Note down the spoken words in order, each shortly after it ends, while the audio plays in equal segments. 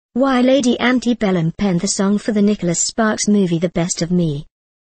Why Lady Antebellum penned the song for the Nicholas Sparks movie The Best of Me.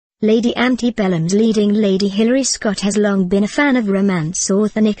 Lady Antebellum's leading lady Hilary Scott has long been a fan of romance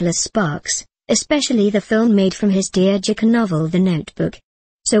author Nicholas Sparks, especially the film made from his tearjerker novel The Notebook.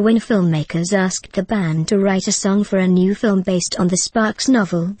 So when filmmakers asked the band to write a song for a new film based on the Sparks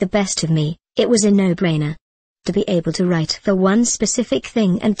novel The Best of Me, it was a no-brainer. To be able to write for one specific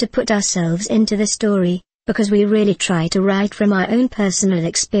thing and to put ourselves into the story, because we really try to write from our own personal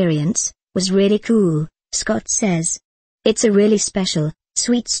experience, was really cool, Scott says. It's a really special,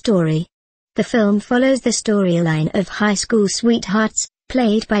 sweet story. The film follows the storyline of high school sweethearts,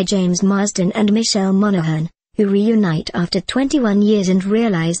 played by James Marsden and Michelle Monaghan, who reunite after 21 years and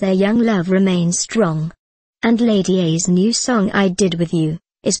realize their young love remains strong. And Lady A's new song I Did With You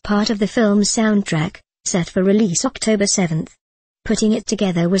is part of the film's soundtrack, set for release October 7th. Putting it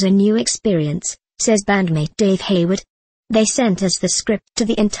together was a new experience, says bandmate Dave Hayward. They sent us the script to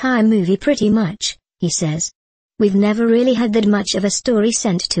the entire movie pretty much, he says. We've never really had that much of a story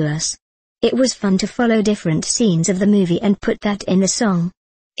sent to us. It was fun to follow different scenes of the movie and put that in the song.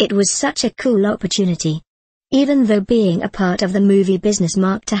 It was such a cool opportunity. Even though being a part of the movie business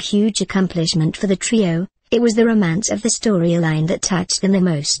marked a huge accomplishment for the trio, it was the romance of the storyline that touched them the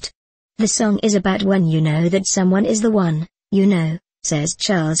most. The song is about when you know that someone is the one, you know, says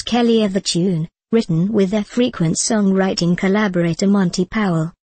Charles Kelly of the tune, written with their frequent songwriting collaborator Monty Powell.